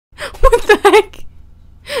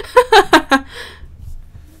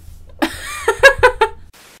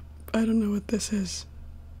what this is.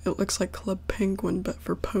 It looks like Club Penguin, but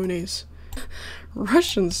for ponies.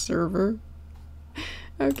 Russian server?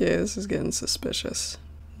 Okay, this is getting suspicious.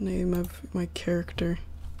 Name of my character.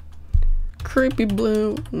 Creepy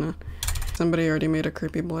Blue. No. Somebody already made a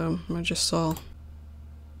Creepy Blue. I just saw.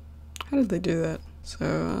 How did they do that?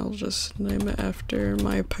 So I'll just name it after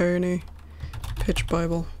my pony. Pitch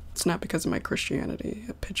Bible. It's not because of my Christianity.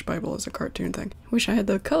 A Pitch Bible is a cartoon thing. Wish I had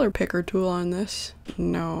the color picker tool on this.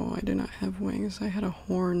 No, I do not have wings. I had a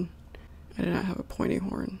horn. I did not have a pointy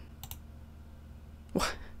horn.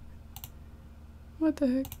 What? What the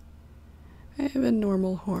heck? I have a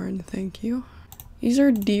normal horn, thank you. These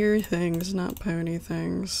are deer things, not pony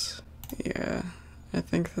things. Yeah, I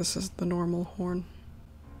think this is the normal horn.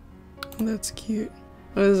 That's cute.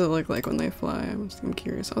 What does it look like when they fly? I'm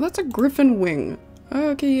curious. Oh, that's a griffin wing.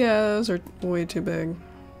 Okay, yeah, those are way too big.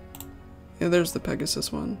 Yeah, there's the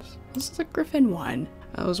Pegasus ones. This is a griffin one.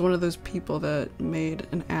 I was one of those people that made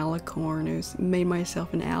an alicorn. I made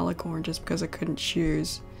myself an alicorn just because I couldn't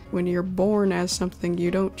choose. When you're born as something,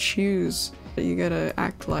 you don't choose. You gotta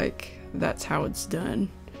act like that's how it's done.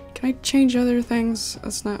 Can I change other things?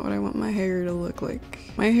 That's not what I want my hair to look like.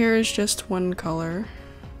 My hair is just one color.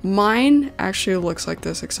 Mine actually looks like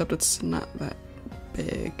this, except it's not that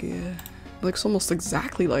big. It looks almost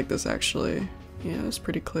exactly like this, actually. Yeah, it's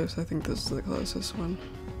pretty close. I think this is the closest one.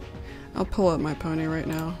 I'll pull up my pony right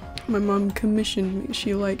now. My mom commissioned me.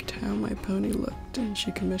 She liked how my pony looked, and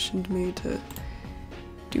she commissioned me to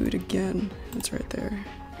do it again. It's right there.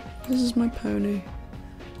 This is my pony.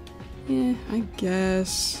 Yeah, I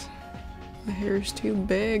guess. My hair's too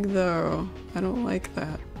big, though. I don't like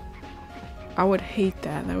that. I would hate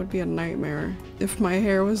that. That would be a nightmare. If my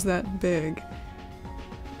hair was that big,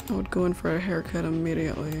 I would go in for a haircut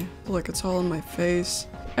immediately. Look, it's all in my face.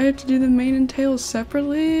 I have to do the mane and tail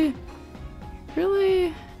separately?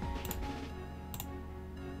 Really?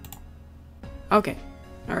 Okay.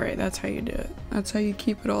 Alright, that's how you do it. That's how you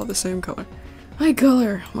keep it all the same color. My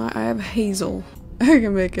color! I have hazel. I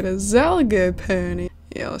can make it a Zalgo pony.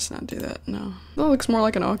 Yeah, let's not do that, no. That looks more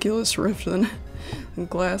like an Oculus Rift than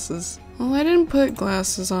glasses. Well, I didn't put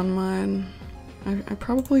glasses on mine. I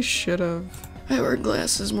probably should have. I wear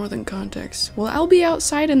glasses more than contacts. Well, I'll be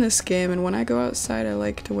outside in this game, and when I go outside, I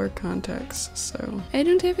like to wear contacts, so. I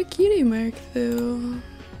don't have a cutie mark, though.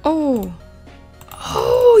 Oh!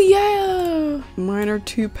 Oh, yeah! Mine are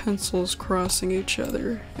two pencils crossing each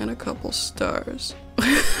other, and a couple stars.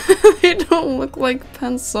 They don't look like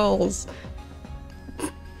pencils.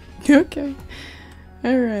 Okay.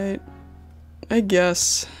 Alright. I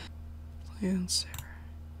guess.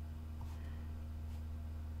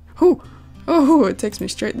 Oh! Oh, it takes me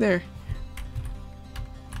straight there.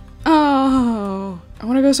 Oh! I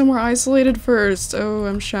want to go somewhere isolated first. Oh,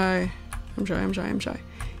 I'm shy. I'm shy.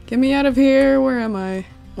 Get me out of here. Where am I?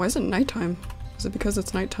 Why is it nighttime? Is it because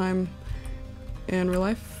it's nighttime in real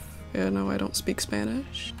life? Yeah, no, I don't speak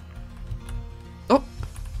Spanish. Oh!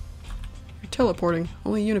 You're teleporting.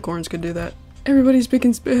 Only unicorns could do that. Everybody's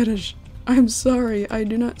speaking Spanish. I'm sorry, I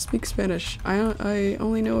do not speak Spanish. I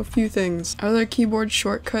only know a few things. Are there keyboard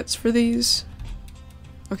shortcuts for these?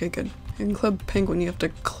 Okay, good. In Club Penguin, you have to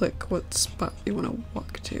click what spot you want to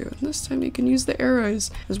walk to. And this time you can use the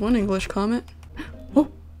arrows. There's one English comment.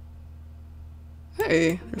 Oh!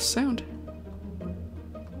 Hey, there's sound.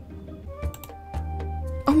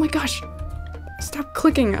 Oh my gosh! Stop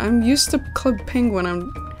clicking! I'm used to Club Penguin.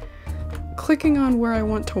 I'm clicking on where I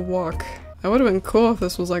want to walk. That would have been cool if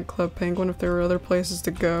this was like Club Penguin, if there were other places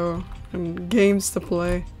to go and games to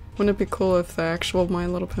play. Wouldn't it be cool if the actual My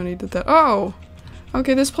Little Pony did that? Oh!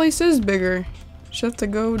 Okay, this place is bigger. Just have to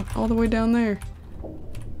go all the way down there.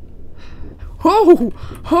 Whoa!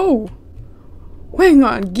 Oh! Hang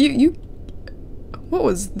on, you... What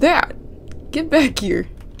was that? Get back here.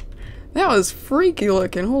 That was freaky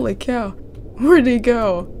looking, holy cow. Where'd he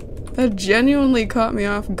go? That genuinely caught me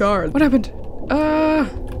off guard. What happened?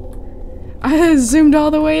 I zoomed all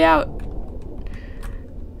the way out.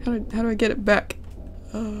 How do I get it back?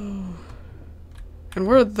 Oh. And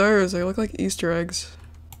what are those? They look like Easter eggs.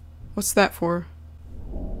 What's that for?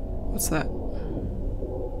 What's that?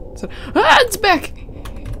 Ah, it's back!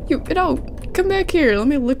 No, come back here. Let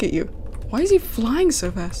me look at you. Why is he flying so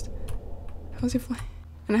fast? How is he flying?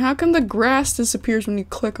 And how come the grass disappears when you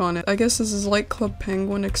click on it? I guess this is like Club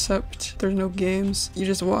Penguin, except there's no games. You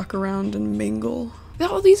just walk around and mingle.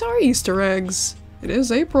 Oh, these are Easter eggs. It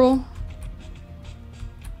is April.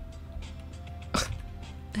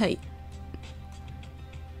 Hey.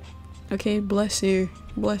 Okay, bless you,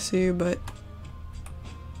 but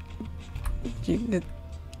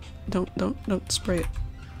don't spray it.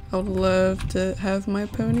 I would love to have my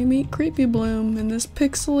pony meet Creepy Bloom in this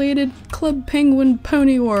pixelated Club Penguin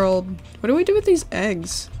pony world. What do we do with these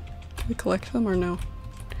eggs? Can we collect them or no?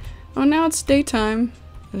 Oh, now it's daytime.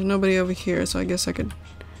 There's nobody over here, so I guess I could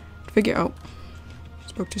figure out.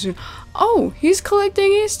 Spoke too soon. Oh, he's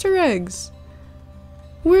collecting Easter eggs.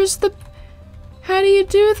 Where's the... How do you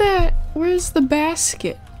do that? Where's the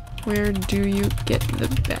basket? Where do you get the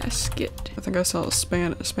basket? I think I saw a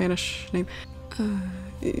Spanish name.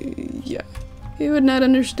 Yeah. He would not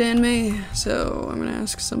understand me, so I'm gonna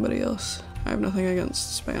ask somebody else. I have nothing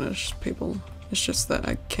against Spanish people. It's just that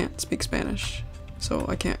I can't speak Spanish, so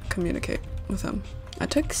I can't communicate with them. I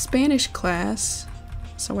took Spanish class,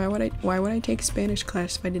 so why would I take Spanish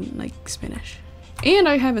class if I didn't like Spanish? And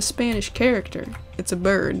I have a Spanish character. It's a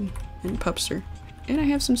bird in Pupster. And I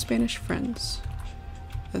have some Spanish friends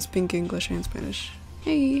that speak English and Spanish.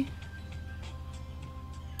 Hey!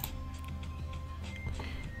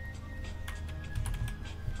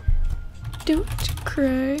 Don't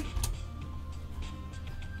cry.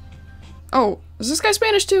 Oh, is this guy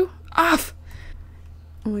Spanish too? Off!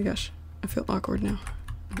 Oh my gosh, I feel awkward now.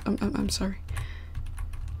 I'm sorry.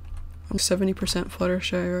 I'm 70%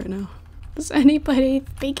 Fluttershy right now. Does anybody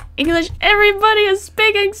speak English? Everybody is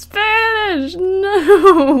speaking Spanish!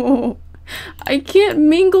 No! I can't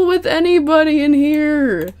mingle with anybody in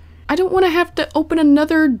here! I don't want to have to open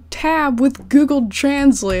another tab with Google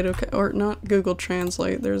Translate, okay? Or not Google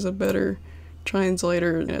Translate, there's a better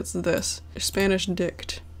translator, and it's this. Spanish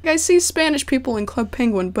dict. I see Spanish people in Club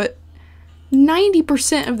Penguin, but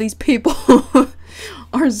 90% of these people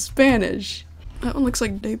are Spanish. That one looks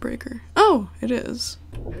like Daybreaker. Oh, it is.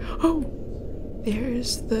 Oh,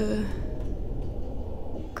 there's the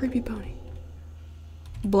creepy pony.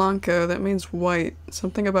 Blanco, that means white.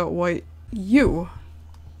 Something about white. You.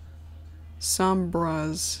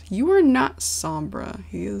 Sombras. You are not Sombra.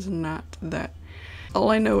 He is not that. All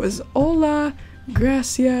I know is hola,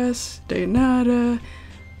 gracias, de nada,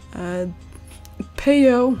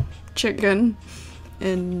 pollo, chicken,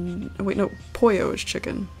 and wait, no, pollo is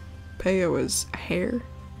chicken. Pollo is hair.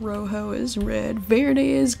 Rojo is red.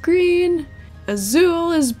 Verde is green.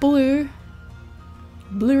 Azul is blue.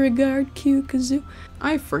 Blue regard, Q, kazoo.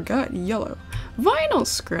 I forgot yellow. Vinyl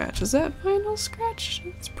Scratch. Is that Vinyl Scratch?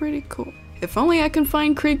 That's pretty cool. If only I can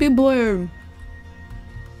find Creepy Bloom.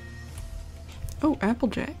 Oh,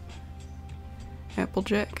 Applejack.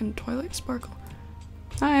 Applejack and Twilight Sparkle.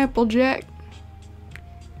 Hi, Applejack.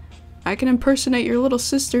 I can impersonate your little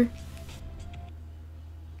sister.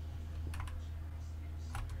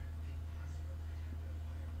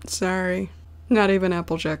 Sorry. Not even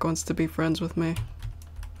Applejack wants to be friends with me.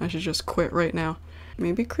 I should just quit right now.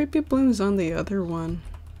 Maybe Creepy Bloom's on the other one.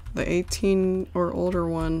 The 18 or older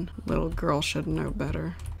one. Little girl should know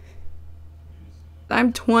better.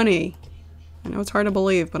 I'm 20. I know it's hard to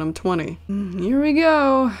believe, but I'm 20. Here we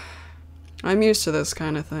go. I'm used to this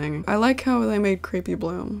kind of thing. I like how they made Creepy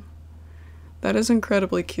Bloom. That is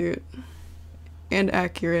incredibly cute. And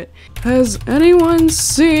accurate. Has anyone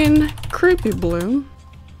seen Creepy Bloom?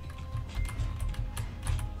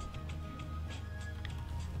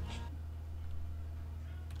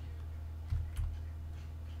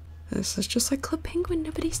 This is just like Club Penguin,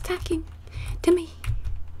 nobody's talking to me.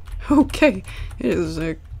 Okay, it is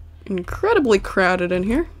incredibly crowded in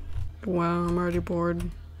here. Wow, I'm already bored.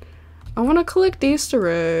 I want to collect Easter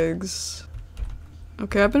eggs.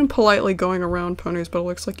 Okay, I've been politely going around ponies, but it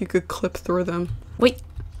looks like you could clip through them. Wait,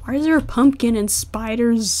 why is there a pumpkin and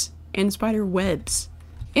spiders and spider webs?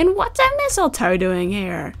 And what's a mistletoe doing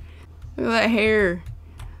here? Look at that hair.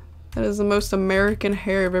 That is the most American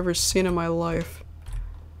hair I've ever seen in my life.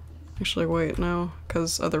 Actually, wait, no,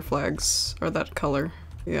 because other flags are that color.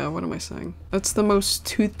 Yeah, what am I saying? That's the most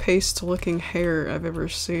toothpaste-looking hair I've ever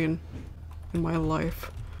seen in my life.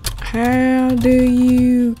 How do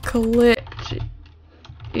you collect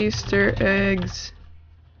Easter eggs?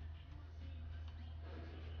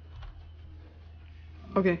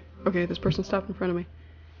 Okay, this person stopped in front of me.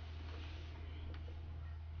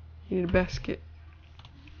 You need a basket.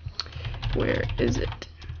 Where is it?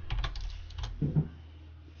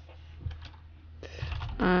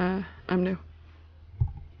 I'm new.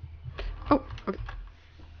 Oh, okay.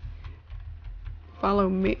 Follow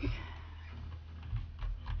me.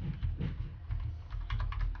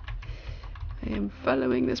 I am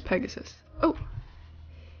following this Pegasus. Oh!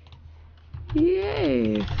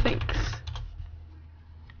 Yay! Thanks.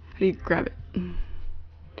 How do you grab it?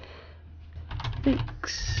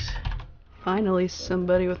 Thanks. Finally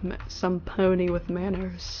somebody with some pony with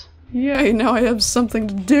manners. Yay, now I have something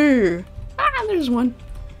to do! Ah, there's one.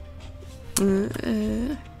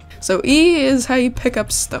 So E is how you pick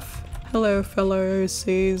up stuff. Hello, fellow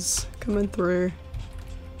OCs. Coming through.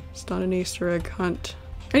 It's not an Easter egg hunt.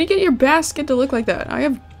 How do you get your basket to look like that? I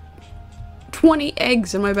have 20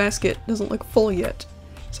 eggs in my basket. Doesn't look full yet.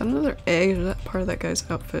 Is that another egg, or is that part of that guy's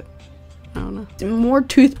outfit? I don't know. More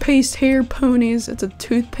toothpaste hair ponies. It's a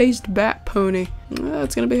toothpaste bat pony.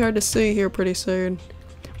 It's gonna be hard to see here pretty soon.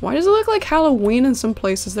 Why does it look like Halloween in some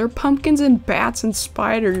places? There are pumpkins and bats and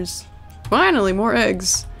spiders. Finally, more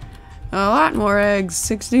eggs. A lot more eggs.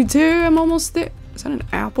 62, I'm almost there. Is that an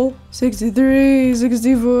apple? 63,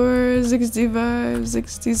 64, 65,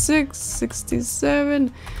 66,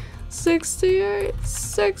 67, 68,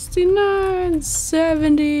 69,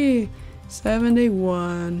 70,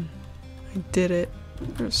 71. I did it.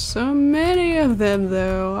 There's so many of them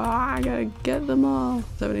though. I gotta get them all.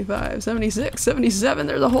 75, 76, 77.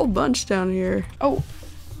 There's a whole bunch down here. Oh.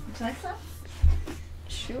 Would you like some?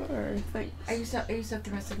 Sure, thanks. I used up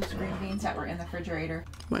the rest of those green beans that were in the refrigerator.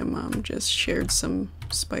 My mom just shared some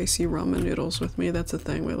spicy ramen noodles with me. That's a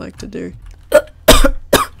thing we like to do.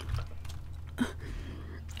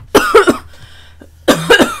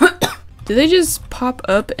 Do they just pop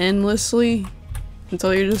up endlessly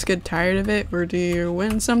until you just get tired of it? Or do you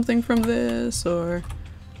win something from this? Or...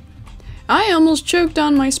 I almost choked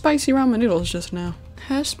on my spicy ramen noodles just now.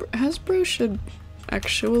 Hasbro should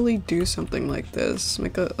actually do something like this.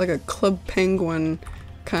 Make like a Club Penguin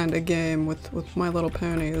kind of game with My Little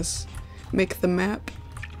Ponies. Make the map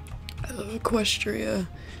Equestria.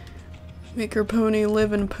 Make your pony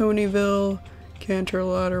live in Ponyville,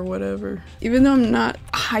 Canterlot, or whatever. Even though I'm not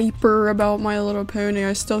hyper about My Little Pony,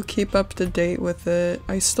 I still keep up to date with it.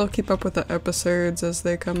 I still keep up with the episodes as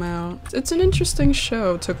they come out. It's an interesting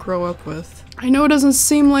show to grow up with. I know it doesn't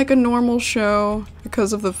seem like a normal show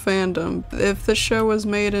because of the fandom. If the show was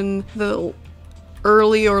made in the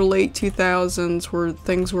early or late 2000s where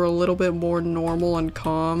things were a little bit more normal and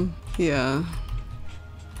calm, yeah.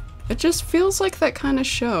 It just feels like that kind of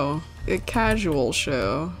show. A casual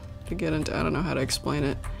show. To get into, I don't know how to explain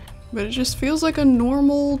it, but it just feels like a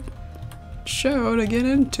normal show to get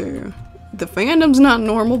into. The fandom's not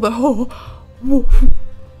normal, but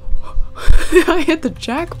I hit the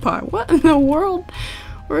jackpot. What in the world?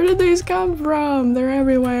 Where did these come from? They're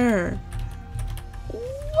everywhere.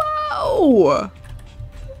 Whoa!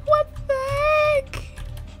 What the heck?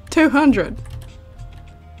 200.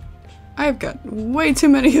 I've got way too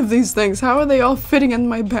many of these things. How are they all fitting in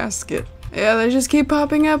my basket? Yeah, they just keep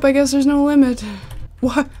popping up. I guess there's no limit.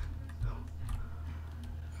 What?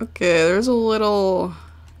 Okay, there's a little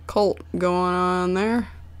cult going on there.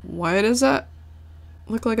 Why does that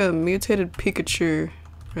look like a mutated Pikachu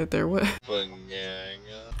right there? What?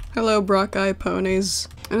 Hello, Brock-Eye ponies.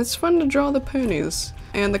 And it's fun to draw the ponies.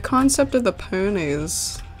 And the concept of the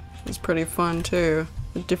ponies is pretty fun too.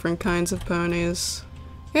 The different kinds of ponies.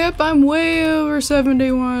 Yep, I'm way over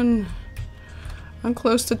 71. I'm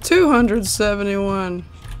close to 271.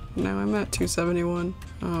 Now I'm at 271.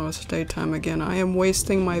 Oh, it's daytime again. I am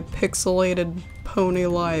wasting my pixelated pony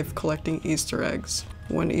life collecting Easter eggs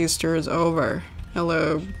when Easter is over.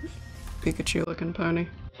 Hello, Pikachu looking pony.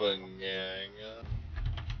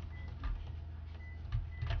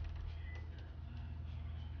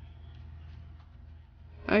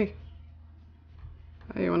 Hey.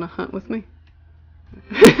 Hey, you wanna hunt with me?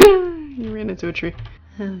 You ran into a tree.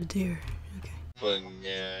 Oh dear.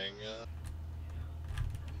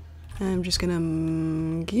 I'm just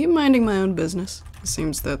gonna keep minding my own business. It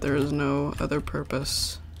seems that there is no other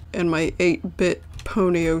purpose in my 8-bit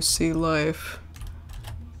pony OC life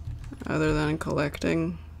other than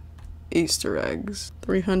collecting Easter eggs.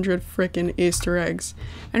 300 frickin' Easter eggs.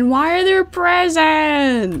 And why are there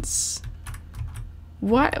presents?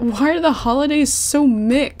 Why are the holidays so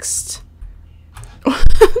mixed?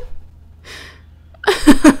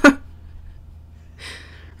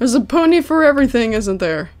 There's a pony for everything, isn't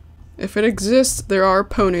there? If it exists, there are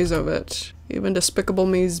ponies of it. Even Despicable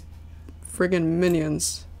Me's friggin'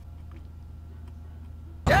 minions.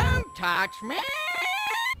 Don't touch me!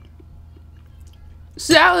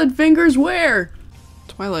 Salad fingers where?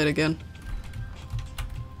 Twilight again.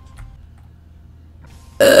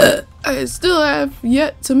 I still have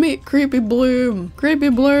yet to meet Creepy Bloom. Creepy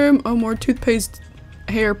Bloom, oh, more toothpaste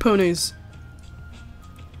hair ponies.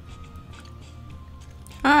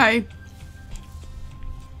 Hi.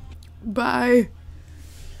 Bye.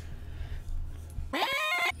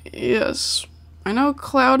 Yes. I know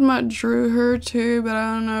Cloudmutt drew her too, but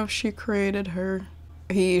I don't know if she created her.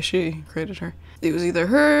 She created her. It was either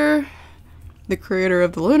her, the creator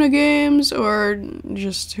of the Luna games, or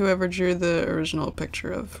just whoever drew the original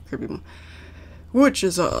picture of Creepy Bloom. Which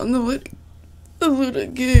is on the A little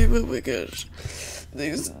game, oh my gosh.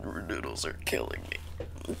 These noodles are killing me.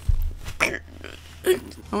 I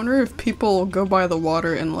wonder if people will go by the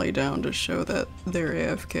water and lay down to show that they're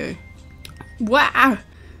AFK. Wow!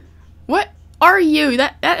 What are you?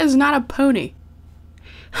 That is not a pony.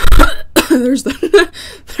 There goes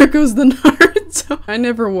the Naruto. I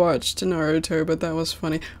never watched Naruto, but that was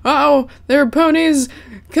funny. Oh, there are ponies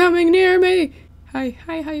coming near me.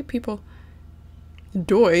 Hi, people.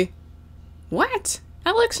 Doi? What?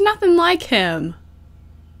 That looks nothing like him.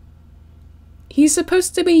 He's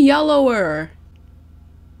supposed to be yellower.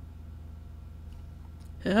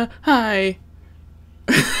 Hi.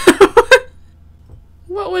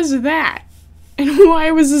 What was that? And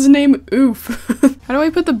why was his name Oof? How do I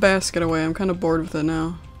put the basket away? I'm kind of bored with it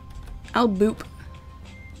now. I'll boop.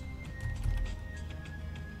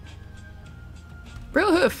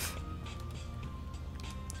 Brohoof.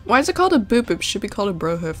 Why is it called a boop? It should be called a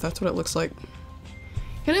brohoof. That's what it looks like.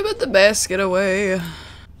 Can I put the basket away?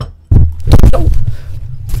 Oh.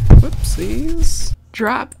 Whoopsies.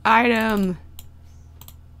 Drop item.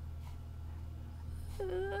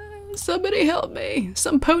 Somebody help me.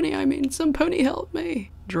 Some pony help me.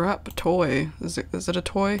 Drop toy. Is it a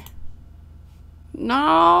toy?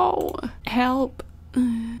 No. Help.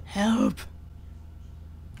 Help.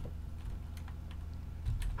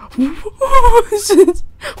 What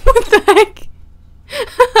the heck?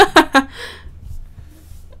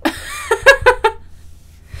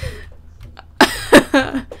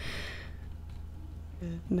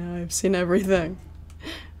 Now I've seen everything.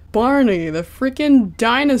 Barney, the freaking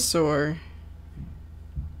dinosaur,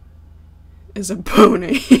 is a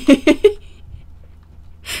pony. He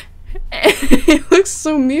looks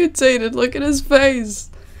so mutated. Look at his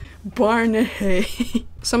face. Barney.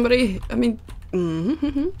 Somebody,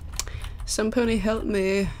 some pony help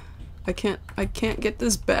me. I can't get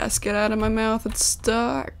this basket out of my mouth. It's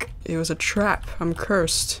stuck. It was a trap. I'm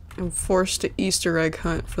cursed. I'm forced to Easter egg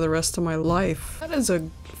hunt for the rest of my life. That is a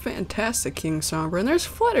fantastic King Sombra, and there's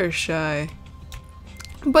Fluttershy.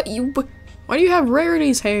 But why do you have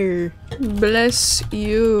Rarity's hair? Bless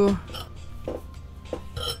you.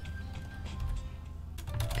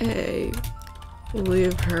 Hey,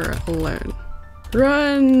 leave her alone.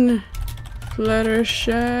 Run,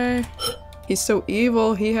 Fluttershy. He's so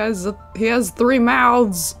evil. He has 3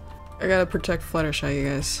 mouths. I gotta protect Fluttershy, you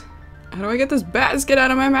guys. How do I get this basket out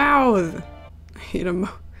of my mouth? Eat him.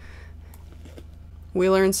 We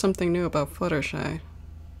learned something new about Fluttershy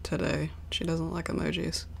today. She doesn't like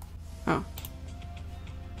emojis. Oh.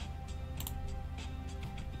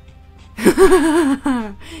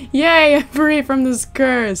 Yay! I'm free from this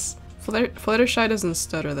curse! Fluttershy doesn't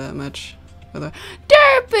stutter that much.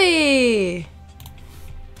 Derpy!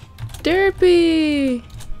 Derpy!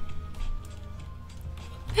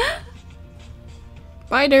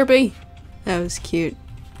 Bye, Derpy! That was cute.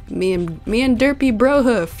 Me and Derpy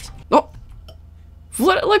brohoofed. Oh!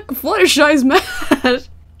 Look, Fluttershy's mad!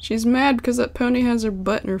 She's mad because that pony has her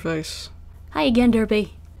butt in her face. Hi again, Derpy.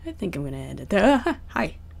 I think I'm gonna end it there.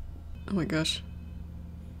 Hi. Oh my gosh.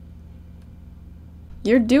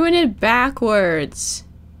 You're doing it backwards!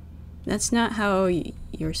 That's not how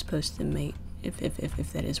you're supposed to mate. If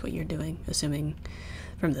that is what you're doing, assuming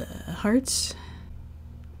from the hearts.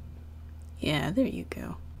 Yeah, there you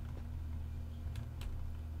go.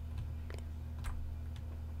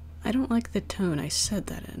 I don't like the tone I said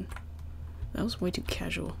that in. That was way too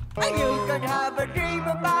casual. You could have a dream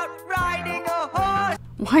about riding a horse.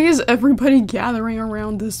 Why is everybody gathering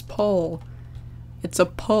around this pole? It's a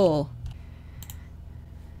pole.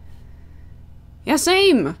 Yeah,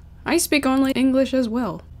 same! I speak only English as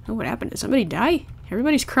well. Oh, what happened? Did somebody die?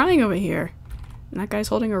 Everybody's crying over here. And that guy's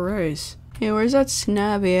holding a rose. Hey, where's that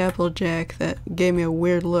snobby Applejack that gave me a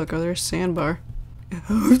weird look? Oh, there's Sandbar.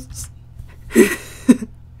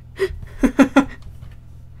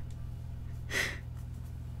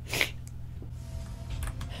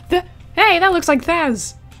 Hey, that looks like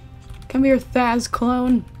Thaz! Come here, Thaz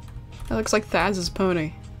clone. That looks like Thaz's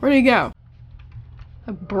pony. Where'd he go?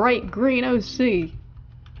 A bright green OC.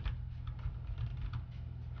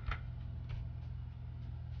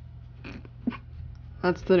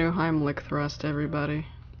 That's the new Heimlich thrust, everybody.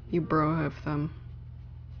 You brohoof them.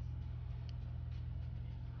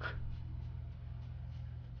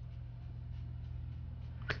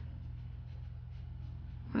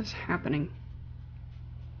 What is happening?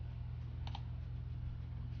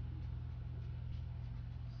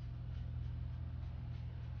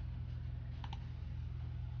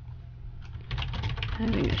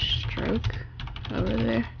 Having a stroke over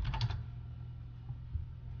there.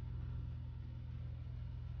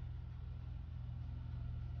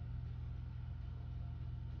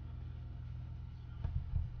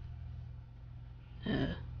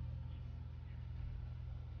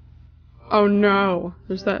 Oh no,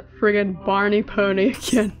 there's that friggin' Barney pony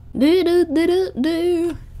again.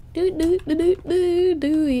 Do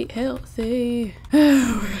eat healthy.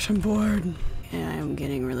 Oh my gosh, I'm bored. Yeah, I'm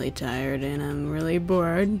getting really tired and I'm really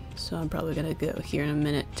bored, so I'm probably gonna go here in a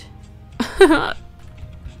minute. Oh,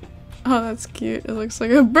 that's cute. It looks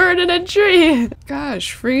like a bird in a tree.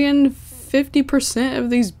 Gosh, friggin' 50% of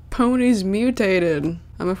these ponies mutated.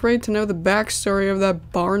 I'm afraid to know the backstory of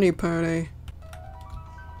that Barney pony.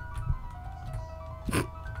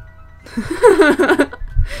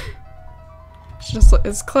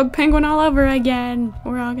 It's Club Penguin all over again.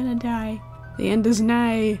 We're all gonna die. The end is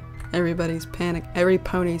nigh. Everybody's every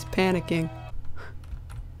pony's panicking.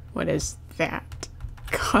 What is that?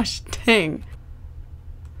 Gosh dang.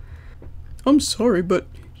 I'm sorry, but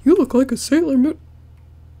you look like a Sailor Moon.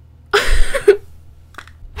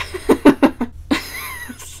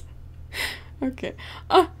 Okay.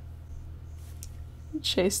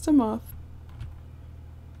 Chased him off.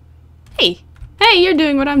 Hey! Hey, you're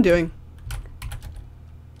doing what I'm doing.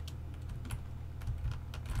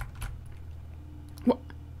 What?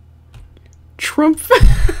 Trump.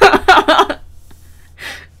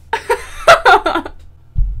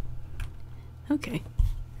 Okay.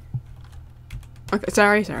 Okay,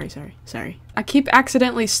 sorry. I keep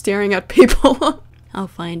accidentally staring at people. I'll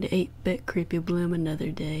find 8-bit Creepy Bloom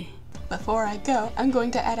another day. Before I go, I'm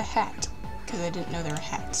going to add a hat, because I didn't know there were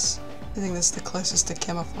hats. I think that's the closest to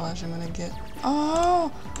camouflage I'm gonna get.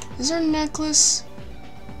 Oh! Is there a necklace?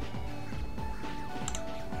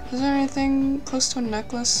 Is there anything close to a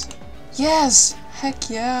necklace? Yes! Heck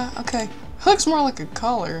yeah! Okay. It looks more like a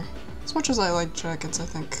collar. As much as I like jackets, I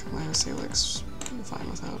think my OC looks fine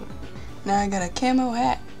without it. Now I got a camo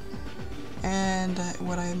hat. And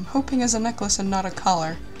what I'm hoping is a necklace and not a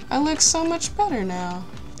collar. I look so much better now.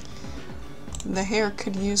 The hair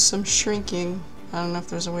could use some shrinking. I don't know if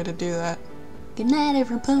there's a way to do that. Good night,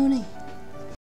 every pony.